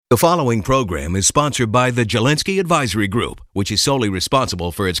The following program is sponsored by the Jelinski Advisory Group, which is solely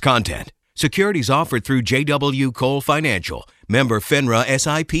responsible for its content. Securities offered through JW Cole Financial, member FINRA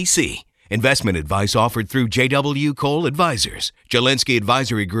SIPC. Investment advice offered through JW Cole Advisors. Jelinski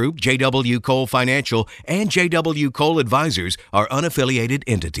Advisory Group, JW Cole Financial, and JW Cole Advisors are unaffiliated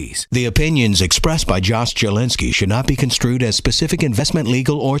entities. The opinions expressed by Josh Jelinski should not be construed as specific investment,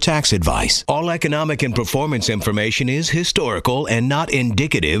 legal, or tax advice. All economic and performance information is historical and not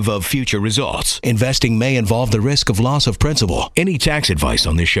indicative of future results. Investing may involve the risk of loss of principal. Any tax advice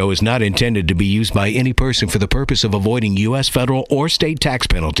on this show is not intended to be used by any person for the purpose of avoiding U.S. federal or state tax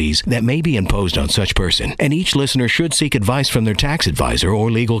penalties that may be imposed on such person, and each listener should seek advice from their tax advisor or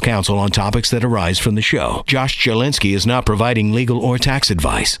legal counsel on topics that arise from the show. Josh Jelinski is not providing legal or tax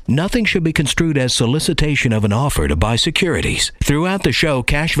advice. Nothing should be construed as solicitation of an offer to buy securities. Throughout the show,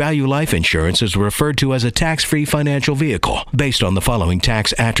 cash value life insurance is referred to as a tax-free financial vehicle based on the following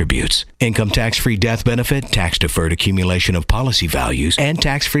tax attributes: income tax-free death benefit, tax-deferred accumulation of policy values, and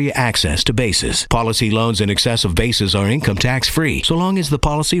tax-free access to bases. Policy loans in excess of bases are income tax-free so long as the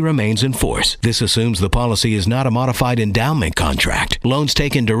policy remains in force. This assumes the policy is not a modified endowment contract. Loans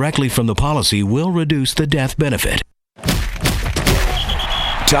taken directly from the policy will reduce the death benefit.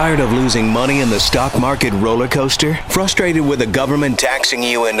 Tired of losing money in the stock market roller coaster? Frustrated with the government taxing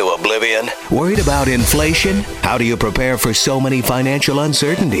you into oblivion? Worried about inflation? How do you prepare for so many financial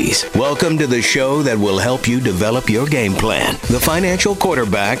uncertainties? Welcome to the show that will help you develop your game plan. The Financial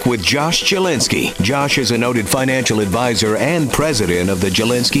Quarterback with Josh Jelinski. Josh is a noted financial advisor and president of the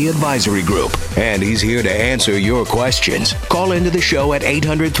Jelinski Advisory Group, and he's here to answer your questions. Call into the show at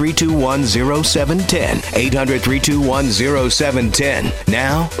 800-321-0710. 800-321-0710.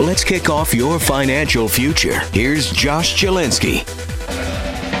 Now, let's kick off your financial future. Here's Josh Jelinski.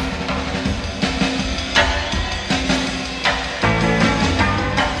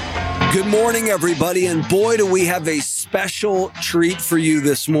 Good morning, everybody, and boy, do we have a special treat for you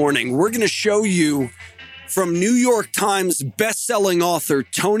this morning. We're going to show you from New York Times bestselling author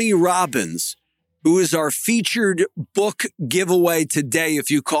Tony Robbins, who is our featured book giveaway today. If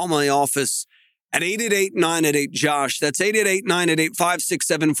you call my office at 888-988-JOSH. That's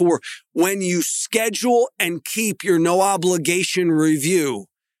 888-988-5674. When you schedule and keep your no obligation review,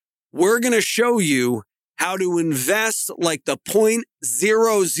 we're going to show you how to invest like the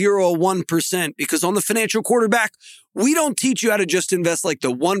 0.001%, because on the Financial Quarterback, we don't teach you how to just invest like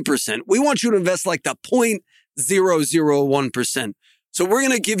the 1%. We want you to invest like the 0.001%. So we're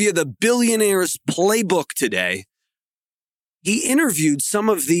going to give you the billionaire's playbook today. He interviewed some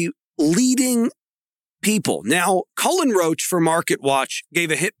of the leading people. Now, Cullen Roach for Market Watch gave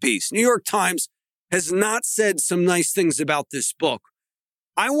a hit piece. New York Times has not said some nice things about this book.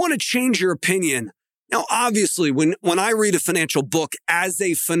 I want to change your opinion. Now, obviously, when I read a financial book as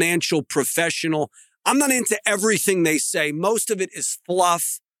a financial professional, I'm not into everything they say. Most of it is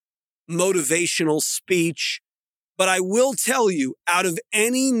fluff, motivational speech. But I will tell you, out of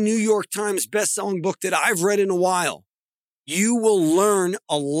any New York Times bestselling book that I've read in a while, you will learn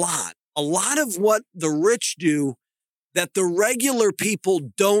a lot. A lot of what the rich do that the regular people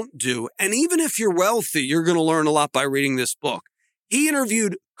don't do. And even if you're wealthy, you're going to learn a lot by reading this book. He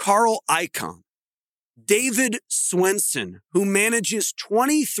interviewed Carl Icahn, David Swensen, who manages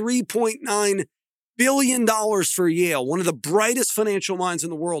 $23.9 billion for Yale, one of the brightest financial minds in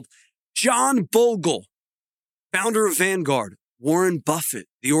the world, John Bogle, founder of Vanguard, Warren Buffett,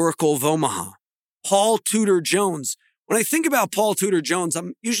 the Oracle of Omaha, Paul Tudor Jones. When I think about Paul Tudor Jones,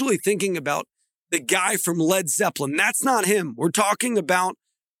 I'm usually thinking about the guy from Led Zeppelin. That's not him. We're talking about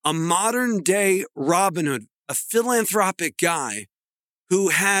a modern day Robin Hood, a philanthropic guy who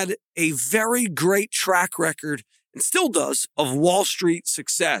had a very great track record and still does of Wall Street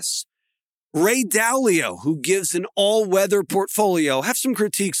success. Ray Dalio, who gives an all-weather portfolio. Have some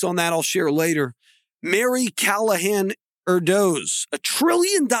critiques on that I'll share later. Mary Callahan Erdoes, a $1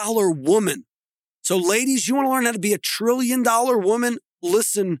 trillion woman. So ladies, you want to learn how to be a $1 trillion woman?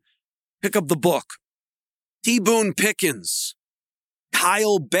 Listen, pick up the book. T. Boone Pickens,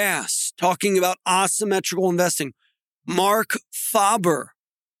 Kyle Bass, talking about asymmetrical investing. Mark Faber,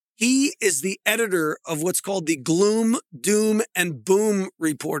 he is the editor of what's called the Gloom, Doom, and Boom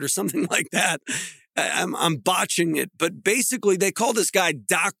Report or something like that. I'm botching it, but basically they call this guy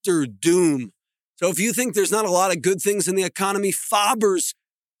Dr. Doom. So if you think there's not a lot of good things in the economy, Faber's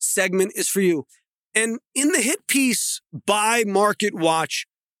segment is for you. And in the hit piece by Market Watch,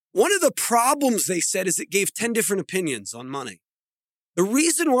 one of the problems they said is it gave 10 different opinions on money. The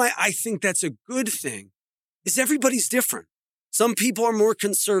reason why I think that's a good thing is everybody's different. Some people are more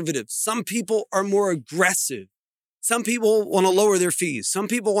conservative. Some people are more aggressive. Some people want to lower their fees. Some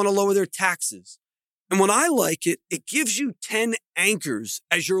people want to lower their taxes. And when I like it, it gives you 10 anchors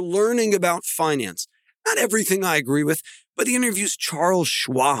as you're learning about finance. Not everything I agree with, but he interviews Charles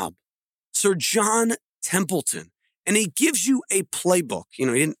Schwab, Sir John Templeton, and he gives you a playbook. He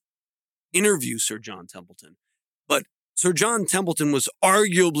didn't interview Sir John Templeton, but Sir John Templeton was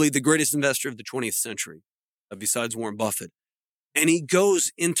arguably the greatest investor of the 20th century, besides Warren Buffett. And he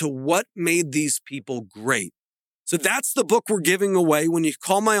goes into what made these people great. So that's the book we're giving away when you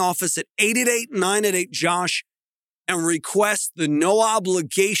call my office at 888-988-JOSH and request the no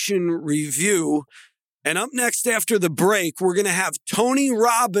obligation review. And up next after the break, we're going to have Tony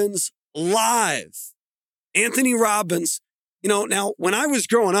Robbins live. Anthony Robbins. Now when I was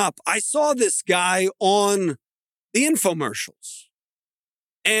growing up, I saw this guy on the infomercials.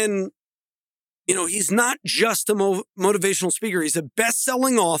 And, he's not just a motivational speaker. He's a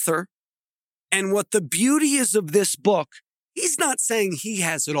best-selling author. And what the beauty is of this book, he's not saying he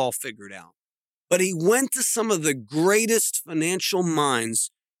has it all figured out, but he went to some of the greatest financial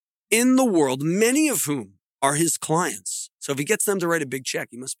minds in the world, many of whom are his clients. So if he gets them to write a big check,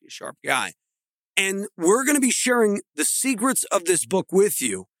 he must be a sharp guy. And we're going to be sharing the secrets of this book with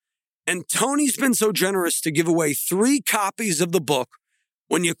you. And Tony's been so generous to give away 3 copies of the book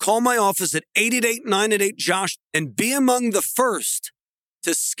when you call my office at 888-988-JOSH and be among the first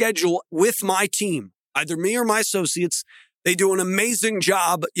to schedule with my team, either me or my associates. They do an amazing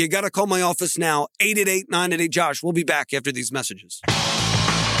job. You got to call my office now, 888-988-JOSH. We'll be back after these messages.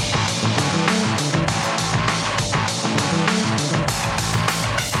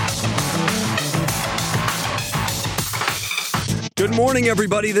 Good morning,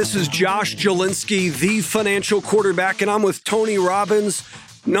 everybody. This is Josh Jelinski, the financial quarterback, and I'm with Tony Robbins,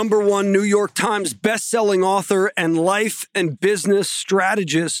 #1 New York Times bestselling author and life and business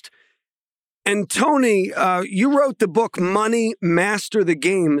strategist. And Tony, you wrote the book Money, Master the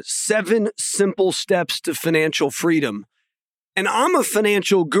Game, 7 Simple Steps to Financial Freedom. And I'm a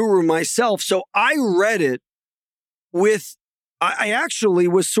financial guru myself, so I read it I actually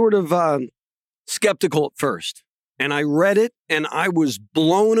was sort of skeptical at first. And I read it and I was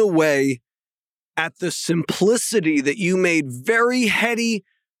blown away at the simplicity that you made very heady,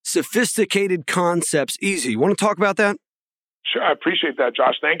 sophisticated concepts easy. You want to talk about that? Sure. I appreciate that,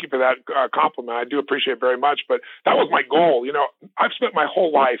 Josh. Thank you for that compliment. I do appreciate it very much. But that was my goal. I've spent my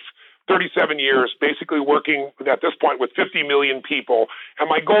whole life, 37 years, basically working at this point with 50 million people. And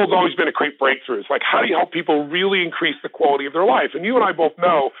my goal has always been to create breakthroughs. Like, how do you help people really increase the quality of their life? And you and I both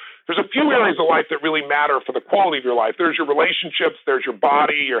know there's a few areas of life that really matter for the quality of your life. There's your relationships, there's your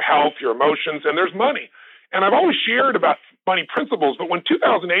body, your health, your emotions, and there's money. And I've always shared about money principles, but when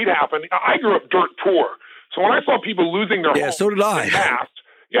 2008 happened, I grew up dirt poor. So when I saw people losing their homes, so did I.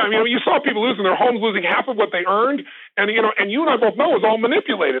 You saw people losing their homes, losing half of what they earned, and you and I both know it was all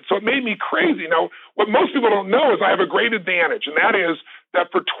manipulated. So it made me crazy. Now, what most people don't know is I have a great advantage, and that is that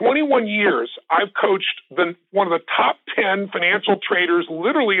for 21 years, I've coached one of the top 10 financial traders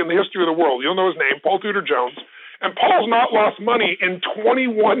literally in the history of the world. You'll know his name, Paul Tudor Jones. And Paul's not lost money in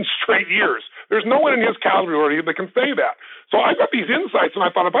 21 straight years. There's no one in his caliber that can say that. So I got these insights, and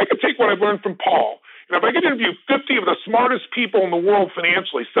I thought if I could take what I've learned from Paul, and if I could interview 50 of the smartest people in the world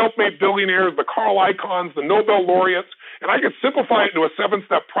financially, self-made billionaires, the Carl Icahns, the Nobel laureates, and I could simplify it into a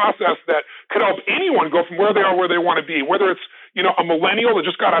 7-step process that could help anyone go from where they are where they want to be, whether it's a millennial that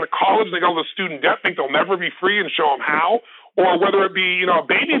just got out of college and they got all the student debt, think they'll never be free, and show them how, or whether it be a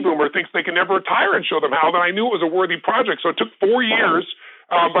baby boomer thinks they can never retire and show them how, then I knew it was a worthy project. So it took 4 years,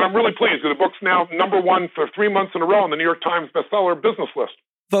 but I'm really pleased. The book's now #1 for 3 months in a row on the New York Times bestseller business list.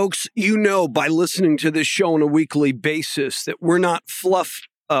 Folks, by listening to this show on a weekly basis that we're not fluff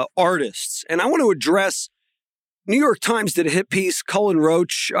artists. And I want to address, New York Times did a hit piece. Cullen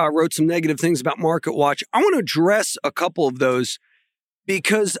Roach wrote some negative things about MarketWatch. I want to address a couple of those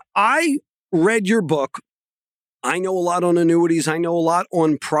because I read your book. I know a lot on annuities. I know a lot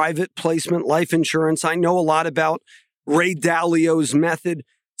on private placement, life insurance. I know a lot about Ray Dalio's method.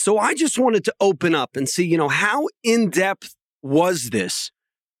 So I just wanted to open up and see, how in-depth was this?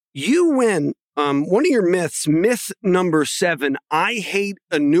 You win one of your myths, myth number 7, I hate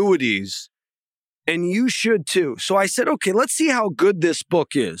annuities, and you should too. So I said, okay, let's see how good this book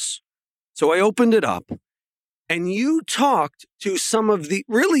is. So I opened it up, and you talked to some of the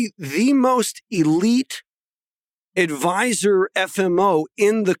most elite advisor FMO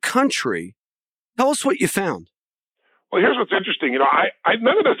in the country. Tell us what you found. Well, here's what's interesting.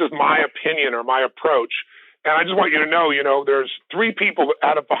 None of this is my opinion or my approach. And I just want you to know, there's 3 people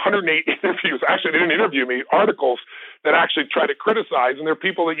out of 108 interviews. Actually, they didn't interview me, articles that actually try to criticize. And they're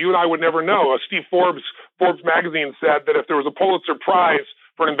people that you and I would never know. Steve Forbes magazine said that if there was a Pulitzer Prize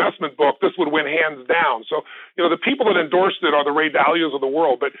for an investment book, this would win hands down. So, the people that endorsed it are the Ray Dalios of the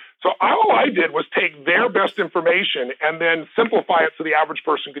world. But so all I did was take their best information and then simplify it so the average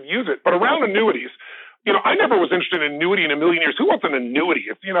person could use it. But around annuities, I never was interested in annuity in a million years. Who wants an annuity?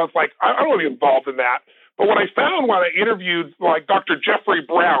 It's like, I don't want to be involved in that. But what I found when I interviewed like Dr. Jeffrey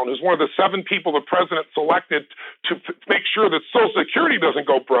Brown, who's one of the 7 people the president selected to make sure that Social Security doesn't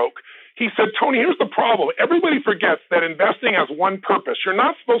go broke, he said, Tony, here's the problem. Everybody forgets that investing has one purpose. You're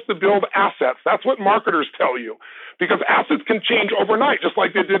not supposed to build assets. That's what marketers tell you, because assets can change overnight, just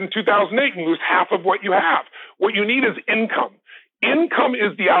like they did in 2008 and lose half of what you have. What you need is income. Income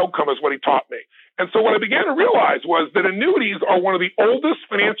is the outcome, is what he taught me. And so what I began to realize was that annuities are one of the oldest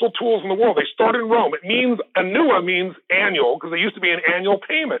financial tools in the world. They started in Rome. It means annua means annual, because they used to be an annual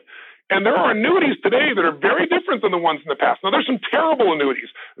payment. And there are annuities today that are very different than the ones in the past. Now, there's some terrible annuities.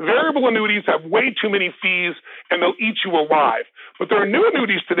 Variable annuities have way too many fees, and they'll eat you alive. But there are new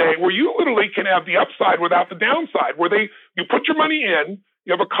annuities today where you literally can have the upside without the downside, where you put your money in,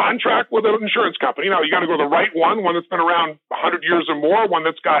 you have a contract with an insurance company. Now, you got to go to the right one that's been around 100 years or more, one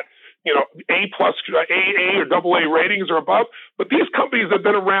that's got A plus, AA or AA ratings or above. But these companies have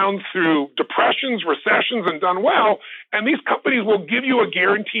been around through depressions, recessions, and done well. And these companies will give you a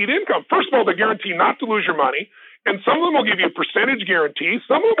guaranteed income. First of all, they guarantee not to lose your money. And some of them will give you a percentage guarantee.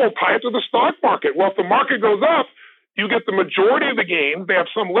 Some of them will tie it to the stock market. Well, if the market goes up, you get the majority of the gain. They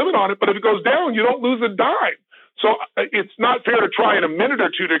have some limit on it. But if it goes down, you don't lose a dime. So it's not fair to try in a minute or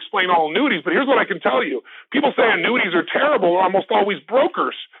two to explain all annuities, but here's what I can tell you. People say annuities are terrible, are almost always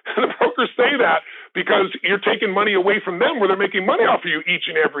brokers. The brokers say that because you're taking money away from them where they're making money off of you each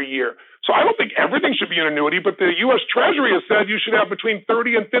and every year. So I don't think everything should be an annuity, but the U.S. Treasury has said you should have between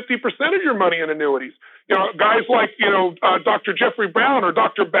 30 and 50% of your money in annuities. Guys like, Dr. Jeffrey Brown or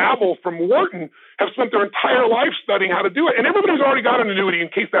Dr. Babel from Wharton have spent their entire life studying how to do it. And everybody's already got an annuity, in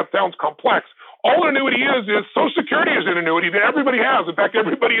case that sounds complex. All an annuity is Social Security is an annuity that everybody has. In fact,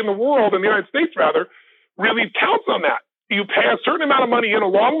 everybody in the world, in the United States rather, really counts on that. You pay a certain amount of money in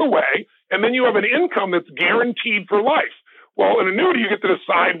along the way, and then you have an income that's guaranteed for life. Well, an annuity, you get to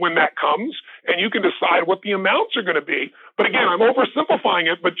decide when that comes, and you can decide what the amounts are going to be. But again, I'm oversimplifying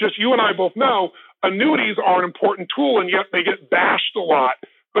it, but just you and I both know annuities are an important tool, and yet they get bashed a lot.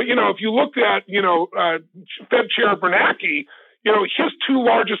 But, if you looked at, Fed Chair Bernanke, his 2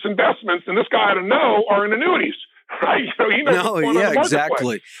 largest investments, and this guy ought to know, are in annuities, right? He knows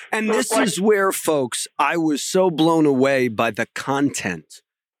exactly. And so this is where, folks, I was so blown away by the content.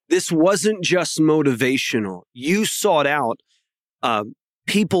 This wasn't just motivational. You sought out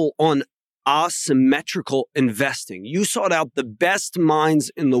people on asymmetrical investing. You sought out the best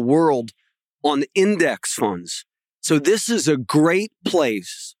minds in the world on index funds. So this is a great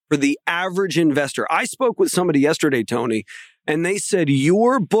place for the average investor. I spoke with somebody yesterday, Tony, and they said,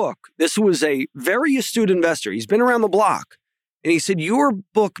 your book, this was a very astute investor. He's been around the block. And he said, your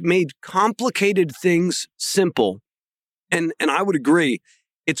book made complicated things simple. And I would agree.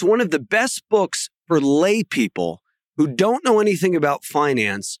 It's one of the best books for lay people who don't know anything about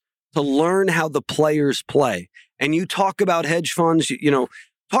finance to learn how the players play. And you talk about hedge funds,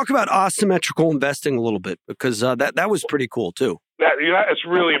 talk about asymmetrical investing a little bit, because that was pretty cool too. It's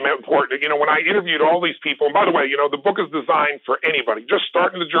really important. When I interviewed all these people, and by the way, the book is designed for anybody just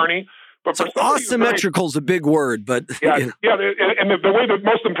starting the journey. But so asymmetrical is a big word, but and the way that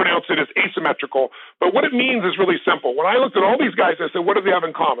most of them pronounce it is asymmetrical. But what it means is really simple. When I looked at all these guys, I said, what do they have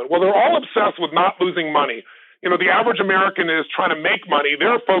in common? Well, they're all obsessed with not losing money. The average American is trying to make money.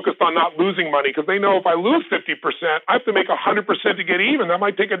 They're focused on not losing money because they know if I lose 50%, I have to make 100% to get even. That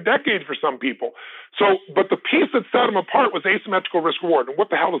might take a decade for some people. But the piece that set them apart was asymmetrical risk reward. And what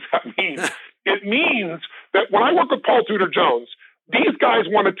the hell does that mean? It means that when I work with Paul Tudor Jones, these guys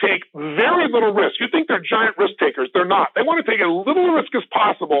want to take very little risk. You think they're giant risk takers. They're not. They want to take as little risk as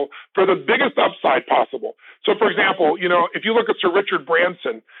possible for the biggest upside possible. So, for example, if you look at Sir Richard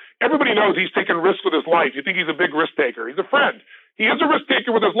Branson, everybody knows he's taking risks with his life. You think he's a big risk taker. He's a friend. He is a risk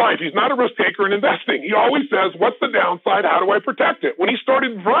taker with his life. He's not a risk taker in investing. He always says, what's the downside? How do I protect it? When he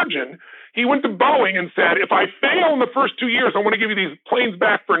started Virgin, he went to Boeing and said, if I fail in the first 2 years, I want to give you these planes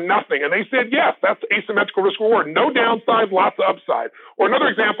back for nothing. And they said, yes, that's asymmetrical risk reward. No downside, lots of upside. Or another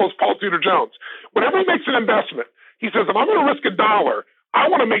example is Paul Tudor Jones. Whenever he makes an investment, he says, if I'm going to risk $1, I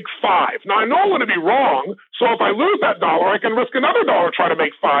want to make 5. Now, I know I'm going to be wrong, so if I lose that $1, I can risk another $1, try to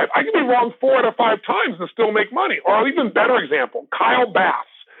make 5. I can be wrong 4 out of 5 times and still make money. Or an even better example, Kyle Bass.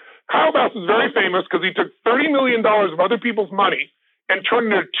 Kyle Bass is very famous because he took $30 million of other people's money and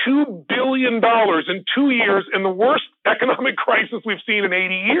turned it into $2 billion in 2 years in the worst economic crisis we've seen in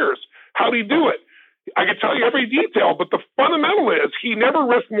 80 years. How did he do it? I can tell you every detail, but the fundamental is he never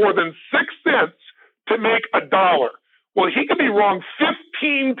risked more than 6 cents to make $1. Well, he could be wrong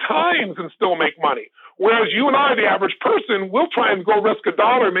 15 times and still make money. Whereas you and I, the average person, will try and go risk $1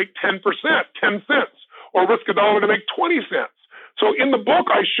 and make 10%, 10 cents, or risk $1 to make 20 cents. So in the book,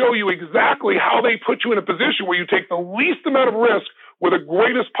 I show you exactly how they put you in a position where you take the least amount of risk with the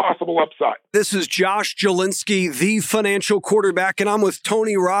greatest possible upside. This is Josh Jelinski, the financial quarterback, and I'm with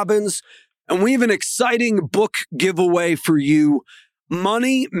Tony Robbins. And we have an exciting book giveaway for you.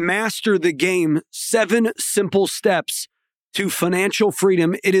 Money Master the Game, 7 Simple Steps to Financial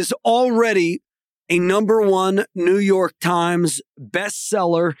Freedom. It is already a #1 New York Times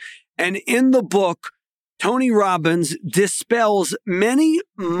bestseller. And in the book, Tony Robbins dispels many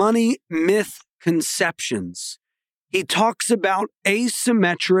money myth conceptions. He talks about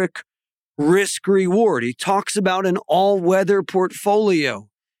asymmetric risk reward. He talks about an all-weather portfolio.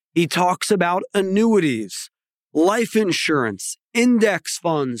 He talks about annuities, life insurance, index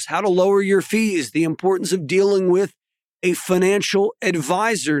funds, how to lower your fees, the importance of dealing with a financial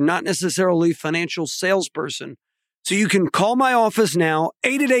advisor, not necessarily financial salesperson. So you can call my office now,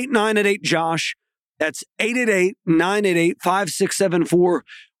 888-988-JOSH. That's 888-988-5674.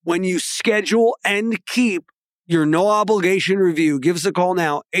 When you schedule and keep your no obligation review, give us a call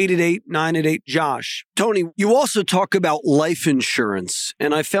now, 888-988-JOSH. Tony, you also talk about life insurance,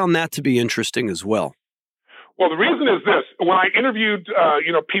 and I found that to be interesting as well. Well, the reason is this. When I interviewed,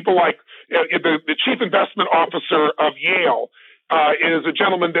 people like the chief investment officer of Yale is a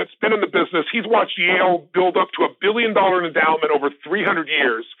gentleman that's been in the business. He's watched Yale build up to $1 billion endowment over 300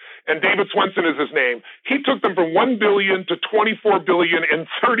 years. And David Swenson is his name. He took them from $1 billion to $24 billion in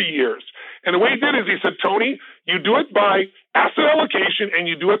 30 years. And the way he did is he said, Tony, you do it by asset allocation and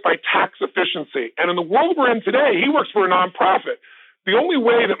you do it by tax efficiency. And in the world we're in today, he works for a nonprofit. The only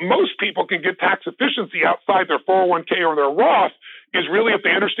way that most people can get tax efficiency outside their 401k or their Roth is really if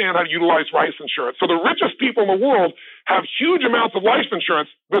they understand how to utilize life insurance. So the richest people in the world have huge amounts of life insurance,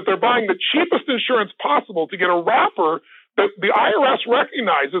 but they're buying the cheapest insurance possible to get a wrapper that the IRS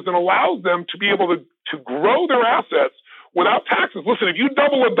recognizes and allows them to be able to grow their assets without taxes. Listen, if you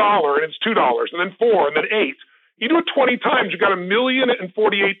double $1 and it's $2 and then $4 and then $8, you do it 20 times, you got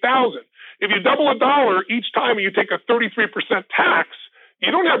 $1,048,000. If you double $1 each time and you take a 33% tax,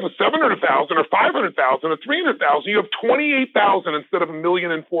 you don't have a $700,000 or $500,000 or $300,000. You have $28,000 instead of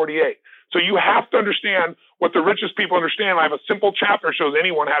 $1,048,000. So you have to understand what the richest people understand. I have a simple chapter that shows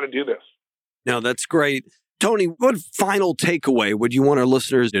anyone how to do this. Now, that's great. Tony, what final takeaway would you want our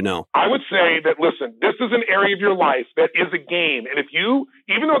listeners to know? I would say that, listen, this is an area of your life that is a game. And if you,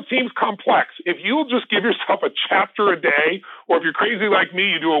 even though it seems complex, if you'll just give yourself a chapter a day, or if you're crazy like me,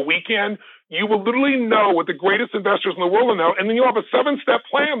 you do a weekend, you will literally know what the greatest investors in the world will know. And then you'll have a 7-step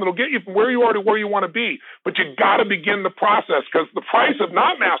plan that'll get you from where you are to where you want to be. But you got to begin the process, because the price of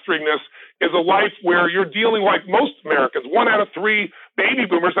not mastering this is a life where you're dealing like most Americans. 1 out of 3 baby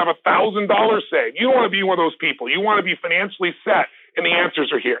boomers have $1,000 saved. You don't want to be one of those people. You want to be financially set, and the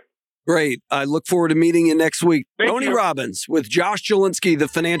answers are here. Great. I look forward to meeting you next week. Tony you. Robbins with Josh Jelinski, the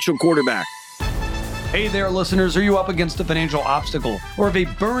financial quarterback. Hey there, listeners. Are you up against a financial obstacle or have a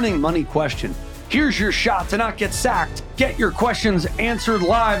burning money question? Here's your shot to not get sacked. Get your questions answered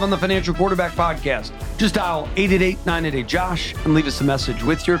live on the Financial Quarterback Podcast. Just dial 888-988-JOSH and leave us a message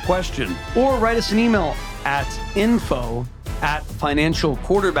with your question. Or write us an email at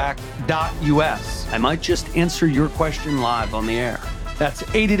info@financialquarterback.us. I might just answer your question live on the air. That's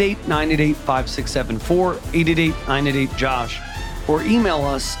 888-988-5674, 888-988-JOSH. Or email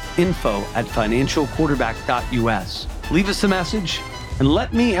us info@financialquarterback.us. Leave us a message and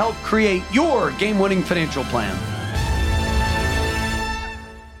let me help create your game-winning financial plan.